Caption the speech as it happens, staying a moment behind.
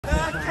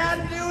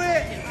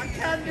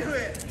do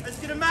it. As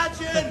you can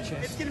imagine,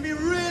 it's going to be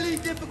really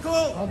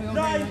difficult.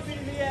 9 feet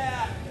in the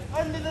air,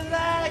 under the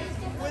leg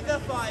with the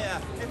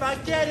fire. If I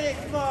get it,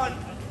 come on.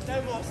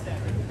 No more steps.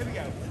 Here we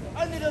go.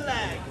 Under the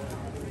leg.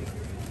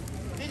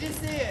 Did you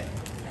see it?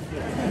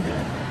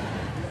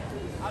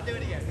 I'll do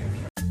it again.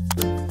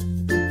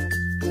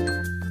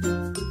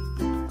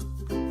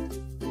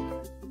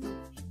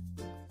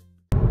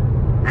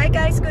 Hi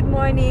guys, good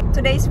morning.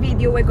 Today's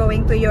video we're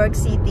going to York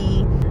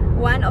City,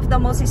 one of the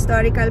most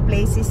historical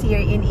places here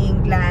in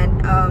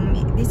England.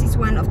 This is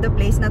one of the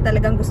place na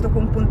talagang gusto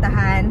kong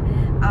puntahan.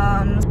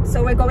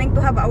 So we're going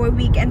to have our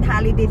weekend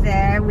holiday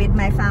there with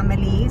my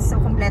family. So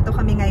kompleto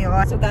kami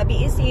ngayon. So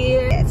Gabby is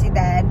here, si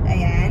Dad,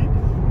 ayan.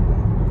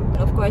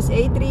 Of course,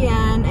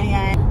 Adrian,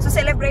 ayan. So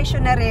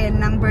celebration na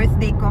rin ng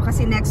birthday ko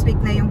kasi next week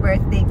na yung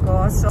birthday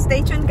ko. So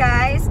stay tuned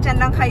guys, dyan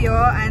lang kayo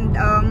and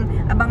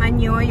abangan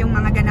nyo yung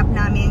mga ganap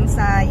namin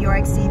sa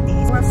York City.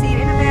 So we'll see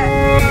you in a bit.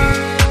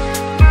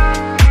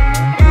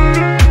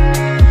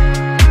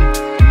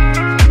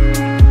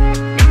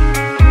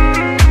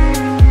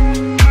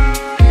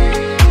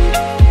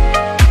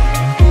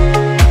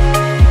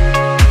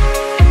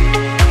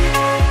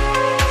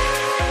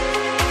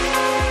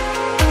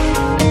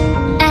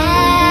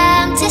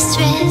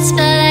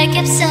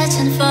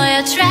 Searching for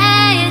your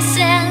trace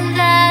in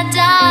the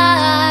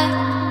dark,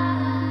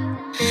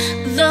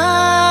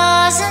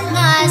 losing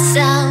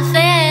myself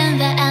in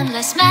the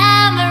endless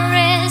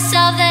memories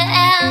of the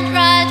end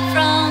right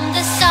from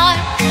the start.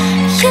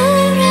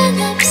 You're an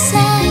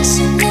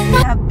obsession.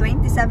 We have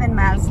 27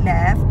 miles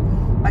left.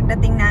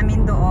 Pagdating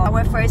namin doon,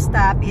 our first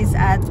stop is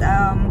at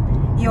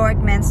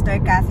York Minster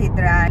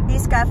Cathedral.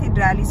 This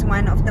cathedral is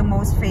one of the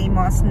most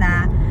famous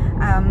na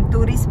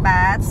tourist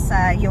spots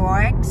sa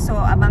York. So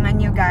abangan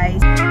nyo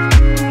guys.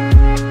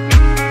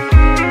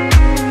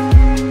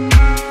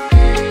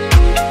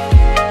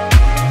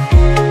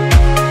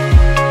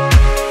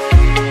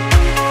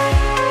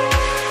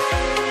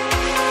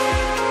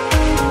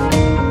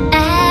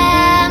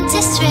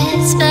 Empty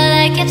streets, but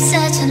I kept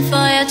searching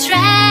for your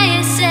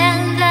trace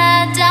in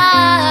the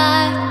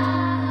dark,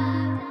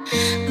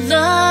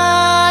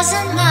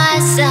 losing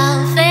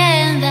myself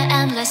in the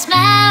endless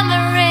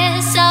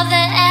memories of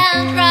the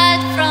end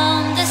right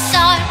from the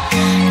start.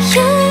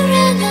 You're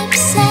an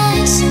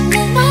obsession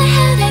in my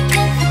head, I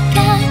can't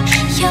forget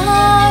your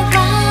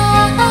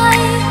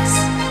eyes,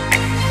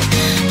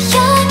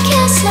 your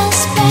kisses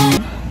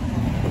burn.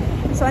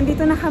 So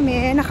andito na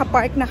kami,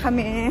 nakapark na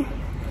kami,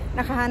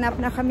 nakahanap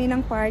na kami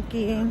ng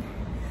parking.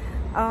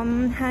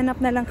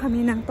 Hanap na lang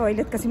kami ng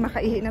toilet kasi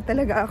makaihi na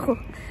talaga ako.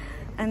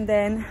 And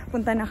then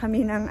punta na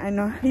kami ng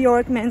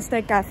York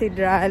Minster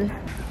Cathedral.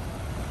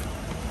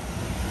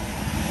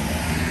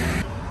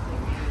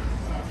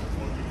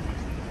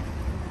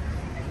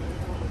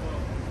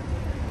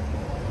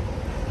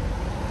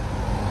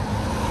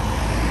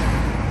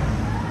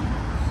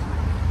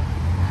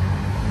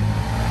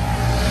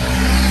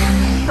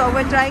 So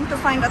we're trying to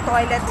find a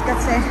toilet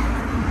kasi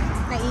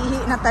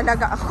naihi na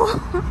talaga ako.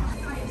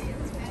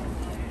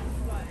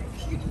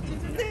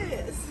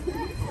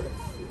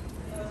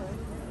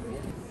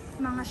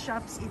 Mga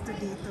shops ito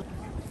dito.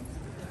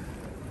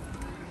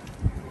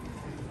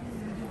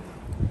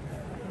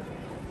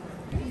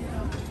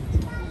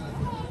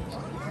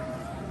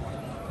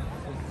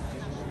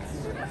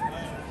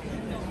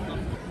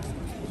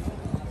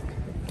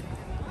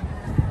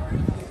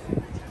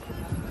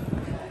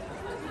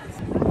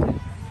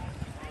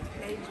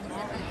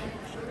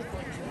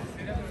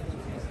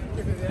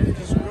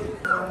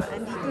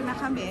 Andito na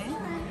kami.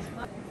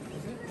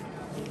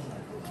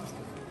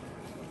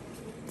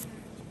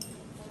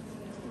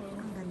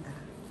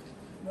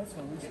 That's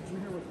fine. We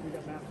hear what we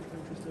got maps if you're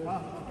interested,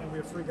 and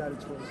we have free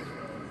guided tours.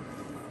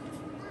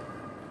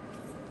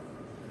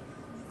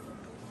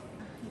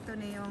 Ito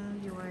na yung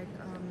York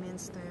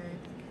Minster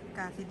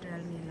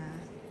Cathedral nila.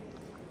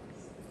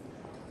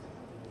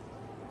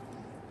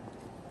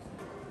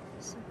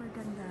 Super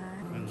ganda.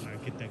 Ang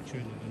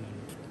architecture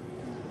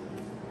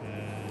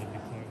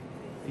before.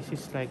 This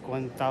is like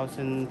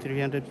 1,300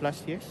 plus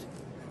years.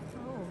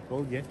 Oh.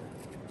 Old, yeah.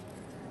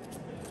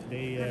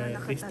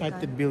 They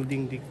started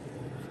building the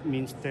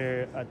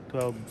Minster at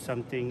 12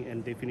 something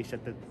and they finished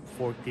at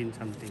 14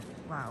 something.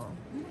 Wow.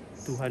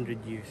 200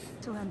 years.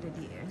 200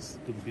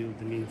 years. To build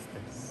the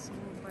Minster.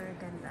 Super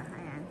ganda.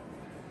 Ayan.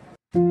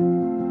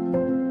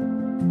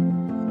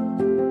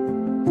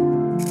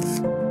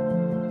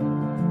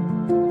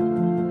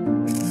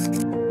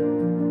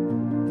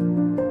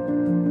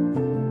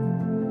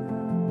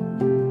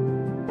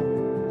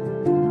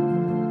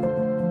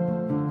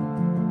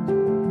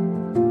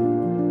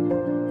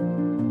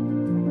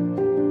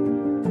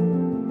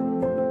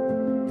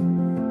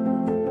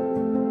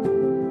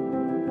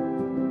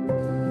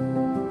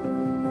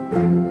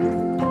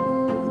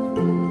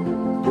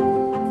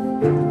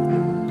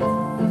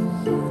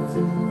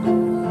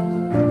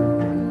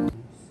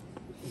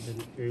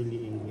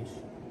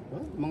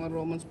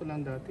 Romans pa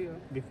lang dati,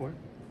 before.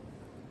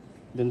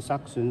 Then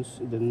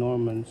Saxons, then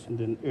Normans, and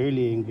then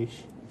early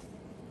English.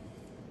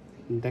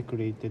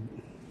 Decorated.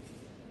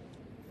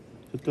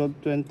 So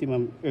 1220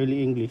 ma'am,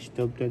 early English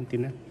 1220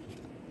 na.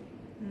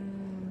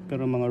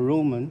 Pero mga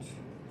Romans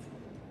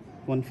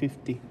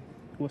 150.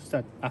 What's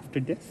that?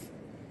 After death?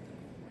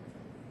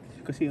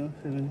 Kasi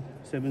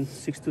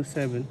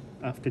 627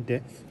 after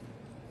death.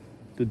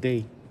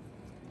 Today.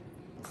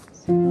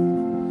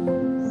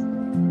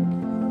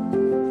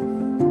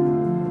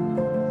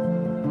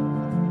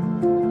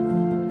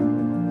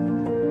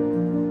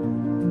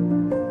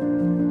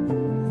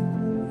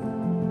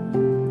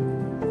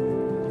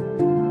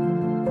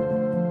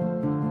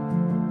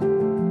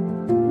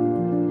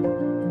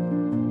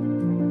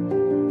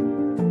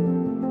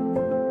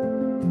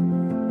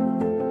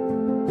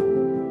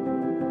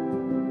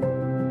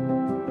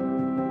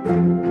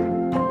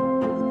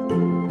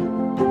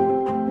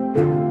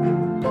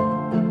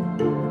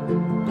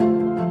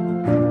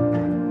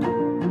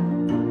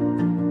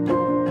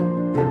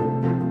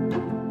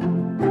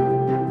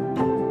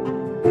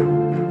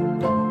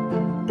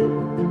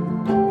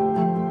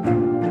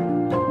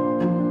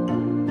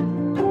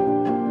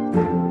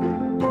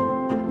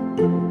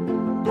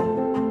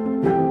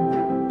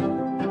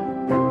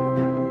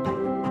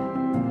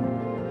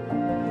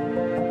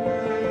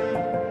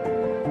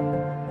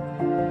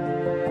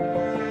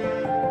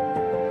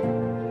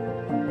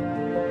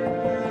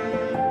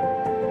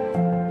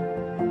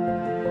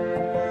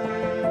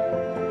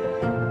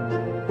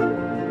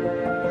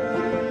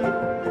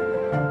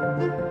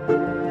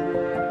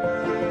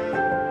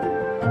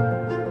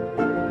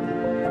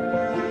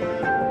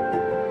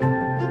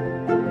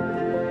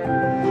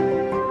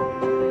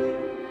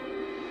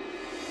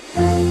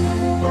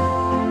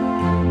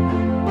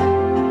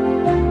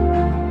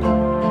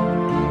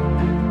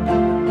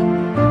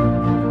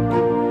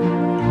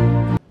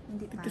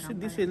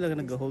 Sila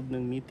nag-hold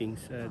ng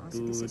meetings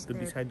to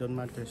decide on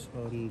matters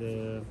on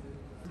the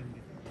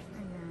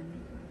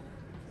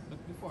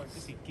but before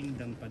kasi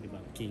kingdom pa, di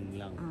ba?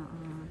 King lang.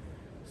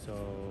 So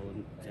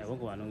ewan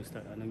ko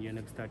anong year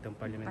nag-start ang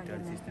parliamentary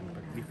system,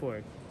 but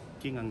before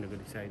king ang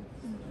nag-decide.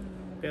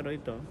 Pero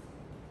ito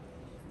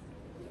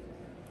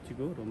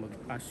siguro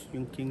mag-ask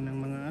yung king ng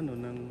mga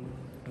ng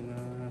mga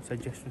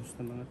suggestions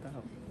ng mga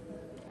tao.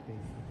 Okay.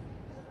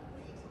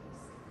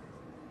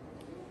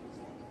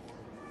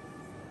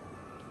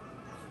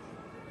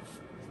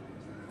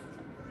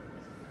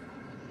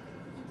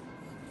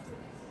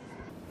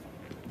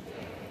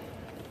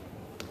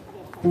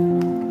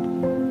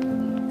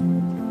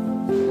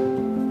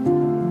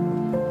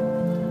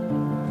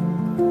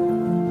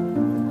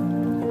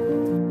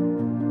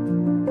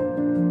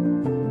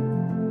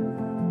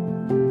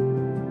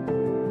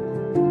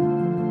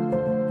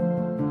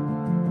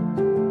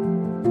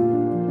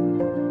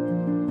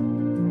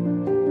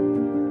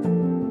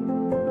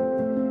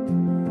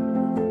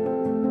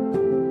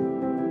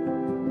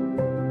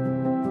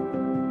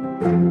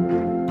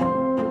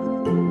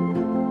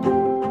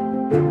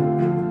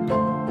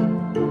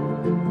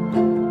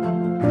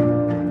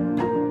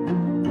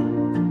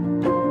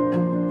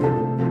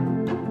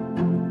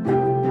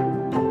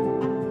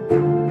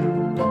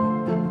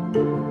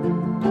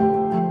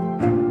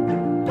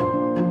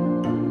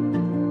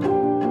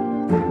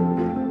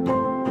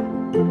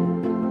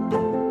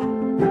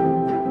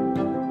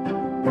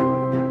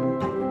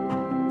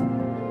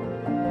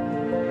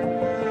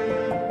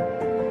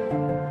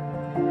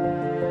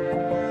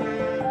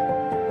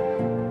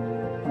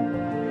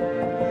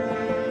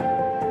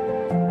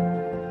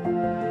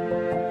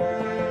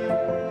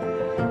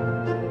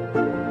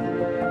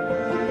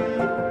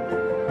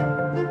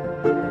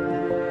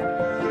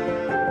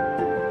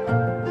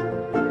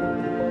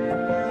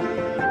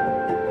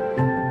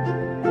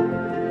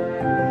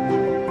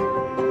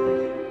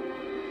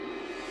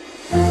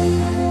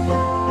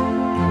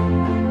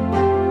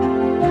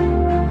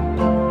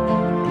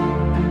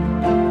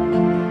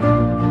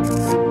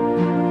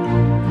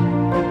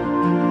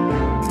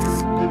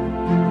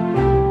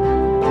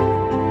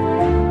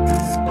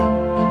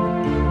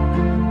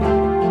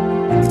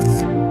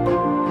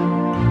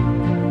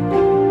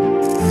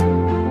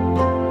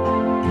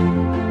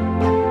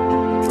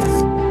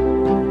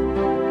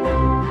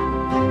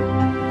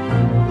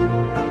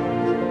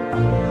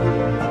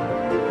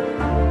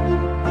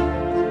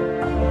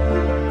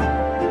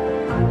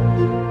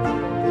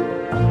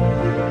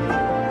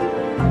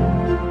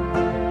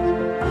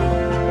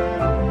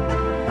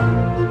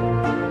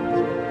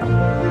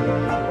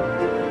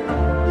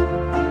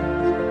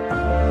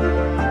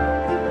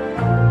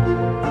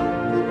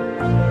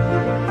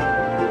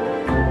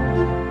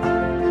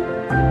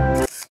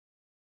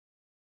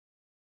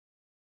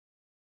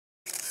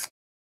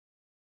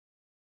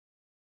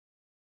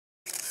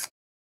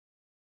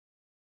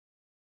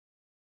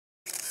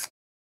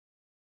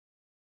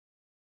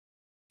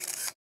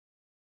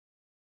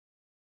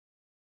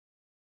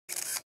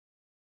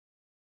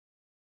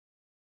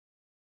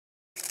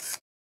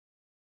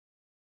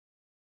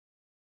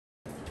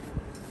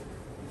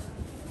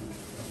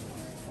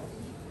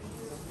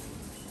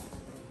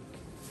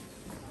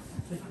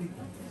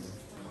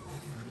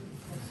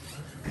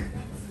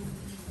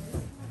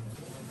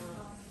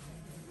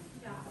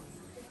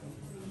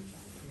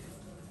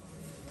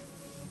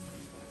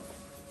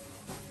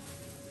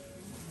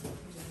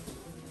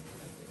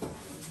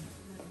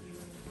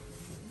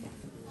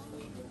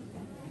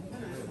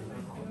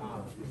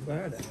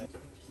 Verde. I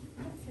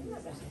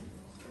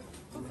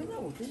don't think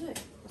that wood, is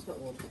it? That's not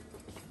wood.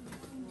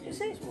 You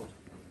say it's wood?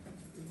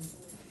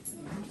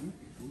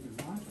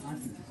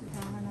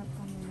 Hahanap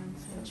kami ng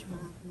search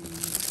magnet.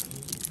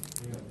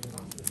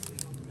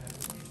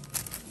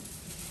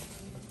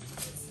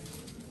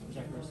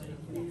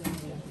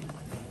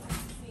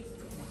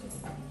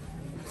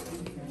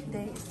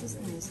 Is this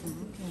nice na?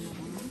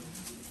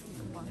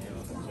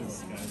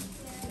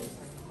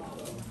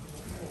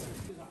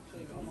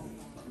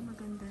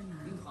 Maganda na.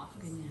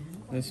 Ganyan.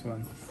 This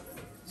one.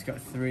 It's got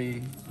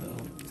 3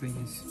 little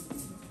things.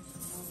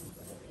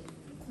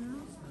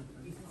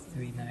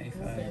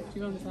 $3.95.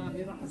 No,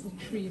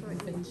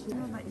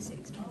 but it's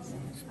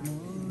expensive.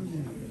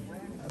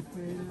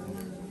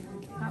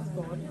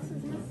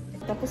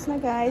 Tapos na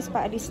guys,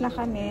 paalis na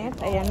kami.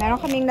 Ayan, meron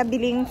kaming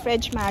nabiling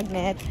fridge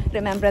magnet.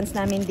 Remembrance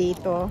namin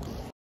dito.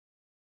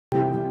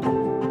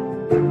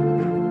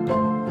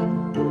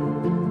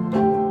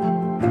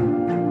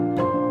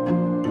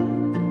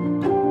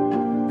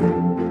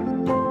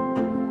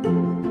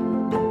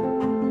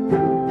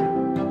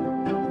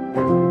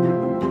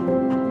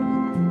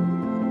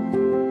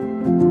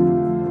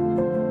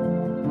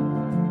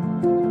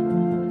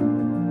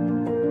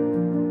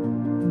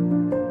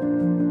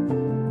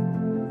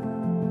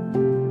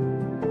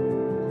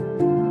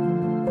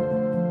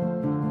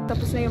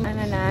 Tapos na yung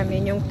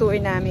namin, yung tour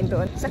namin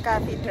doon sa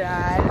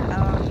cathedral.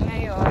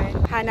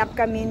 Ngayon, hanap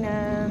kami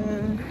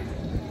ng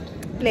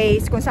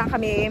place kung saan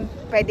kami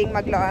pwedeng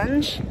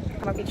mag-lunch.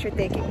 Mag-picture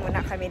taking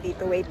muna kami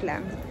dito. Wait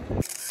lang.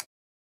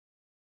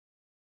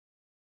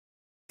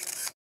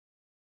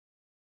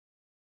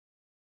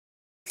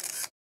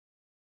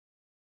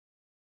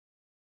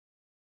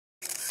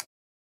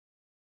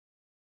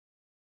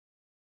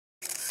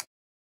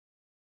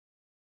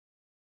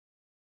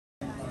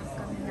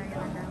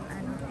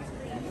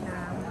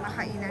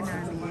 Kainan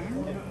namin.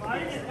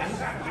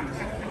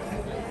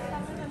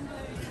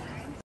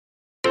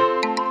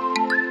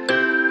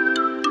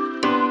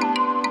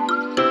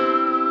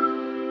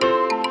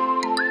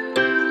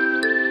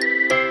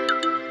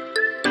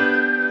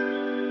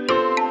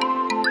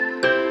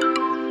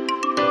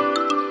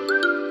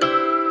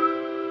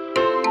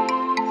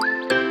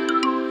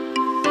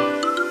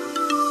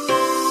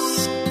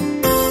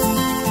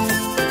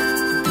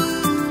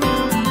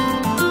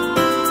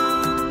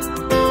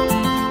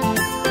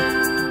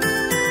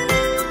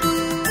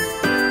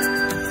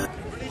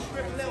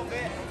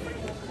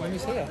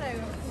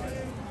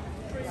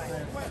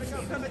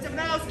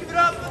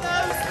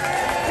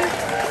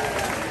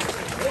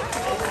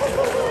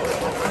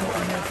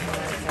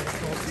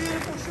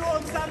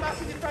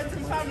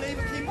 Family,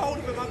 but keep hold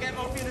of them. I'll get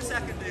them off you in a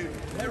second, dude.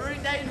 They're really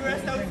dangerous.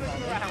 Don't put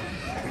them around.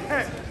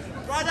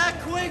 Right,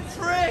 that quick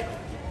trick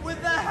with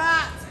the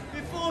hat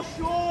before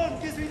Sean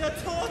gives me the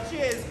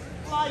torches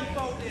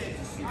blindfolded.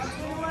 I'm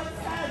going to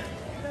attempt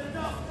to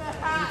knock the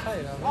hat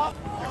off.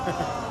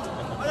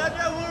 Oh, no,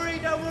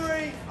 don't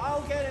worry.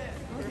 I'll get it.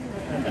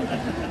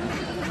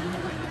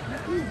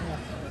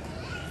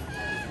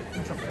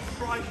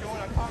 Try, Sean.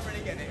 I can't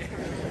really get it.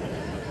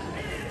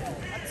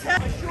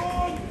 Attempt,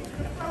 Sean.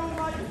 Throw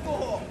like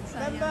before.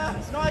 Remember,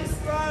 nice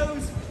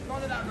throws.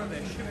 None of that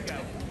rubbish. Here we go.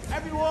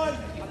 Everyone,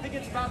 I think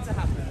it's about to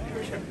happen. Go,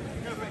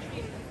 Rich.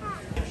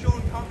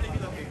 Sean can't believe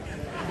you're looking.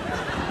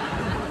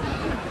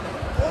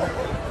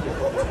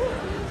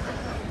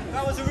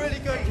 That was a really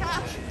good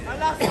catch. And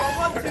last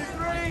one, 1, 2, 3.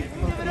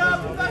 Give it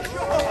up for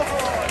Sean.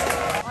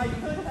 I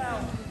could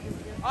help.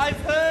 I've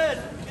heard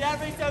the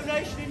average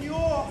donation in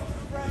York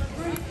for a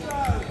street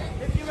throw,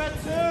 if you're a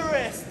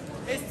tourist,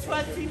 is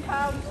 £20.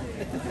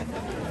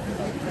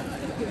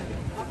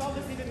 I've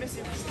obviously been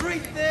missing.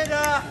 Street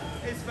theatre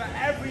is for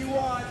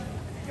everyone.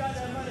 You got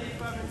their money, you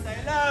come and say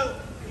hello,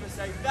 you must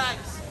say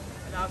thanks,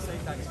 and I'll say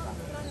thanks back.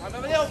 I'm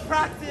having a little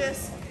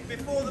practice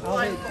before the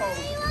blindfold.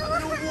 A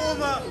little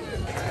warm up.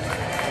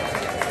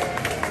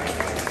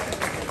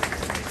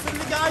 Some of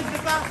the guys in the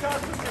back are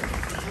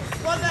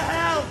what the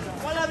hell?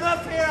 While I'm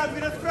up here, I'm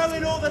going to throw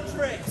in all the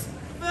tricks.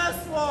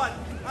 First one,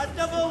 a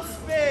double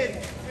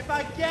spin. If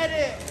I get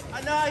it,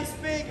 a nice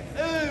big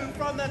ooh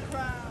from the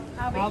crowd.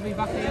 I'll be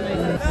back here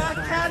later. I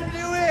can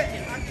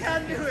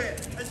do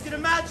it. As you can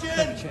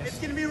imagine, it's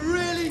going to be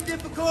really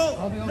difficult.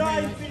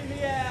 9 feet in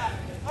the air,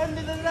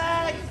 under the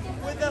leg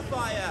with the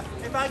fire.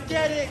 If I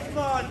get it, come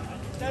on,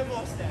 no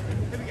more step.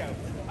 Here we go.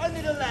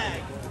 Under the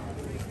leg.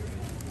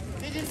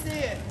 Did you see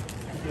it?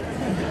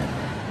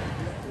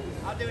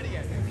 I'll do it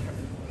again. Here we go.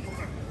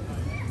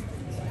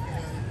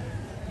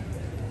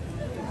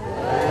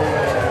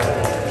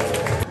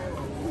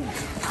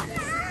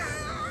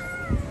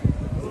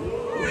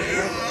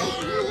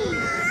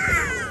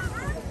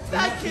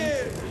 Thank you.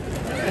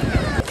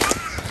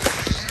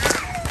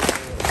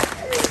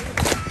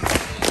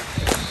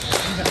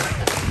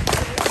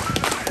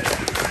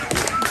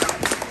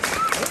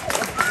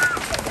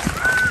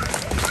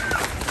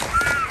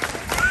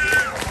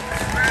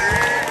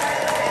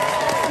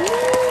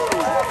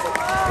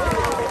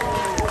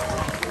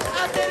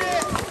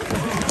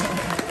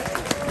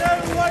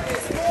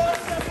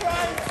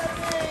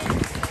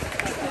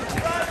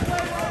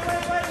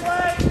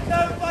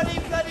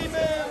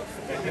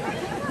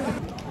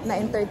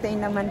 na-entertain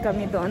naman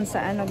kami doon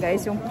sa ano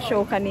guys, yung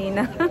show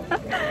kanina.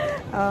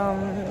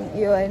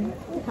 Yun.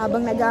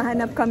 Habang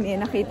naghahanap kami,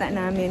 nakita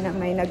namin na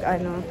may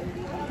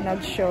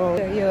nag-show.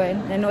 So,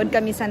 yun. Nanood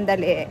kami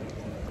sandali.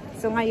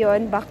 So,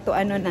 ngayon, back to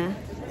ano na.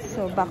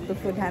 So, back to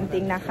food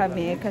hunting na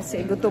kami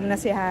kasi gutom na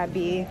si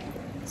Habi.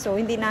 So,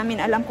 hindi namin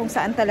alam kung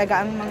saan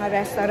talaga ang mga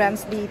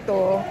restaurants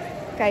dito.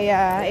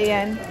 Kaya,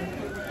 ayan.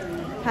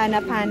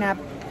 Hanap-hanap.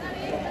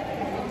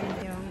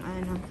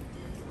 Yung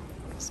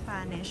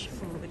Spanish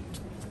food.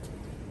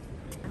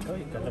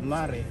 Oy,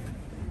 calamari.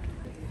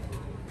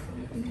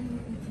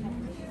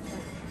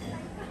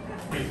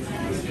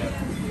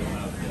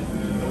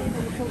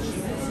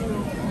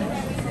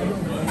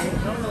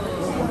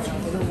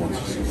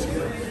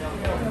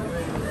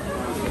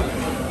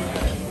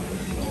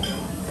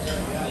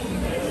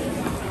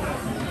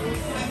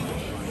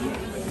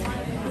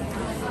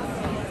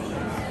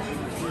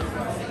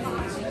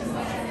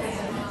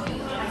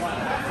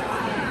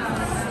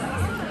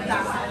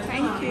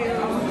 Thank you.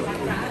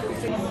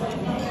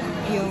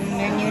 Yung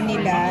menu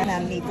nila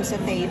nandito sa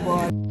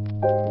table.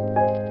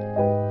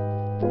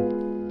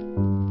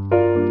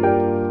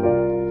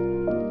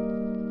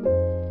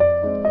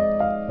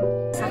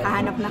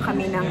 Nakahanap na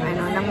kami ng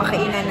ng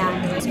makainan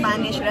namin.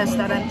 Spanish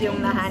restaurant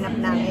yung nahanap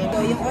namin. So,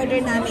 yung order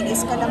namin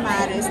is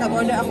calamares.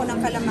 Nag-order ako ng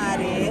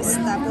calamares.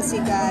 Tapos si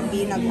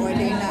Gabi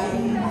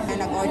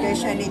nag-order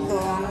siya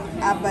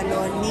nitong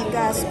abalone,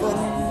 migas con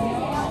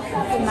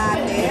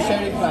tomate.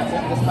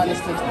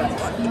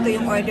 Ito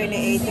yung order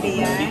ni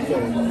Adrian.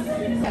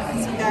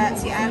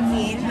 Si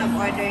Alvin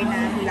nag-order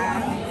ng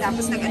lamb.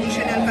 Tapos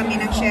nag-additional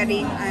kami ng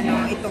sharing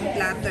itong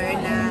platter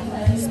na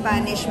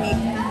Spanish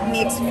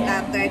mixed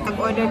platter.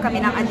 Nag-order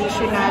kami ng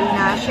additional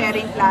na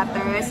sharing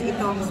platters.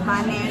 Itong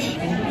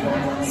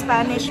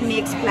Spanish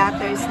mixed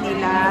platters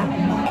nila.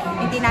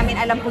 Hindi namin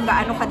alam kung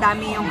gaano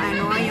kadami yung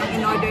yung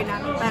in-order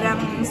namin. Parang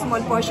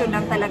small portion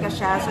lang talaga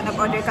siya. So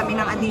nag-order kami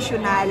ng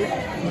additional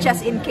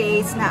just in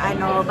case na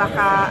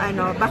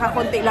baka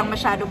konti lang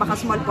masyado, baka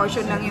small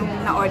portion lang yung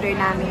na-order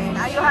namin.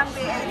 Are you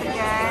hungry,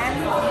 Adrian?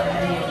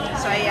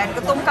 So ayan,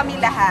 gutom kami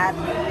lahat.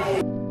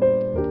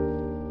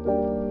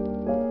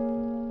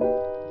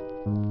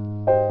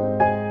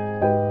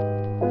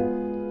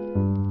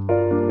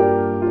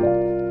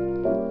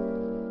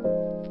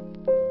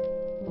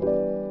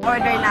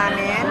 Order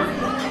namin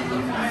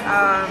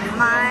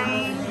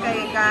mine,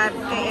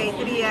 kay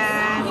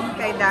Adrian,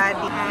 kay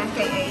Daddy, and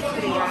kay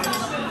Adrian.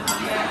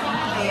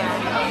 Ayan.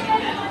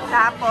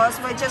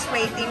 Tapos, we're just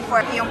waiting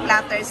for yung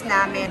platters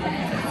namin.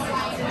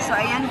 So,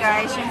 ayan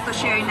guys, yung to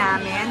share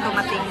namin,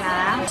 dumating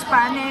na.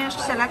 Spanish,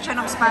 selection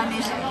of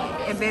Spanish,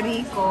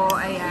 Iberico,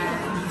 ayan.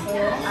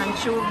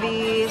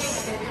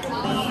 Anchovies,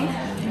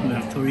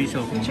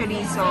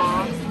 Chorizo.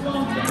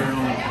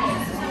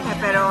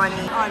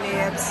 Pepperoni,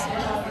 olives.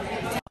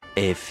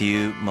 A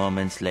few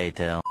moments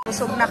later.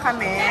 Busog na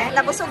kami.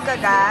 Nabusog ka,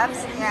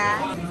 Gabs.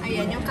 Ayan.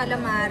 Ayan yung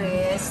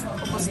calamares.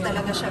 Ubus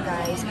talaga siya,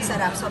 guys.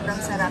 Masarap. Sobrang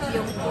sarap.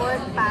 Yung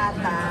pork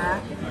pata,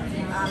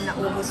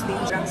 naubos din.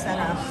 Sobrang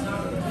sarap.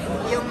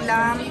 Yung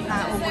lamb,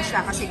 naubos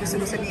siya kasi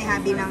gusto-gusto ni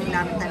Habi ng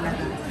lamb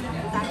talaga.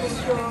 Tapos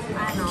yung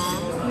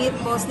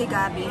meatballs ni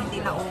Gabi,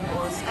 hindi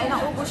naubos. Ay,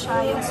 naubos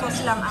siya. Yung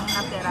sauce lang ang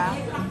natira.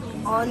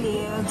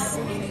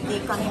 Olives.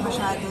 Hindi kami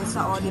masyado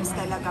sa olives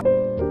talaga.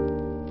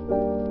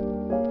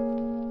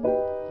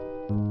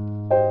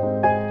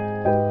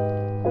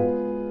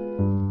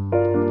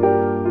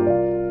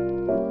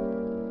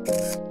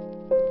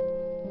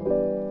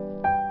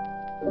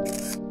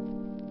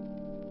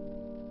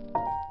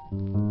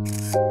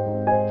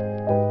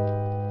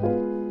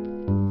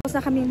 Na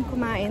kami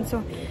kumain,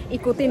 so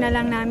ikutin na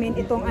lang namin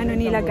itong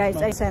nila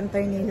guys, ay center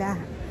nila.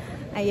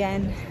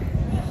 Ayan.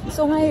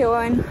 So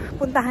ngayon,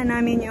 puntahan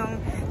namin yung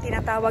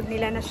tinatawag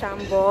nila na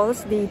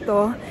shambles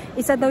dito.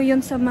 Isa daw yun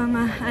sa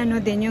mga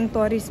din yung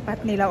tourist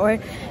spot nila, or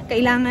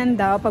kailangan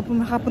daw pag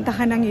makapunta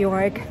ka ng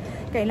York,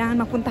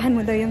 kailangan mapuntahan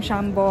mo daw yung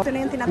shambles. Ito na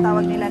yung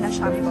tinatawag nila na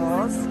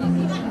shambles.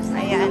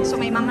 Ayan. So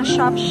may mga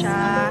shop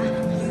siya.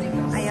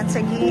 Ayan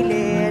sa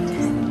gilid.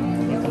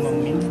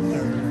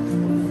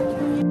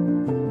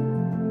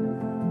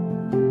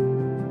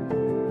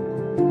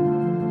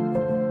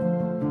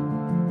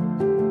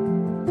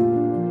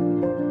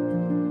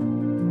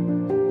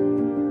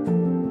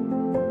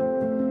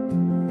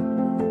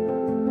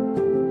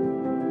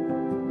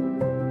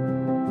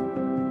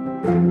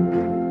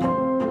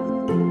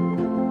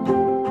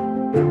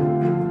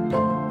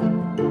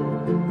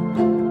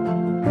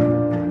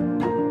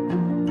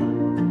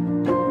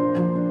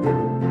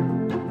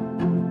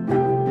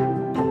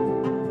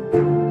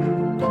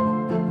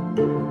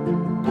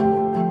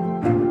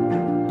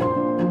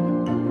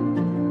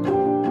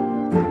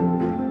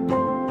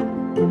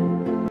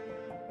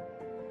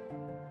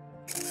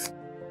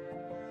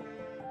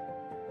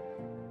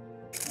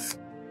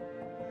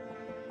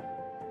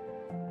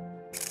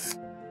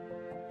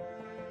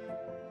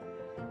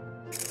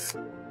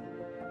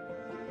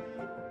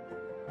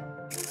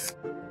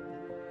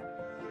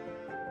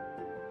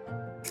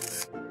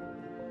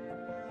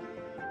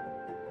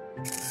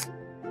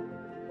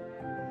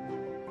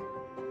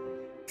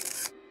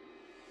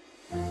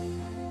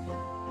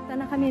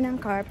 kami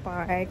ng car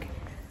park.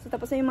 So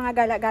tapos na yung mga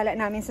gala-gala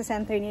namin sa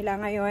center nila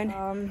ngayon.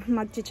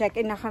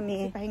 Mag-check-in na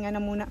kami. Pahinga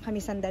na muna kami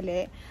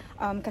sandali.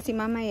 Kasi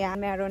mamaya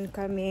meron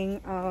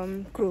kaming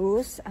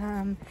cruise.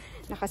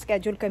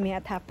 Nakaschedule kami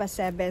at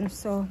 7:30.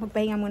 So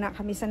magpahinga muna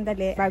kami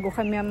sandali bago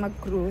kami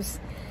mag-cruise.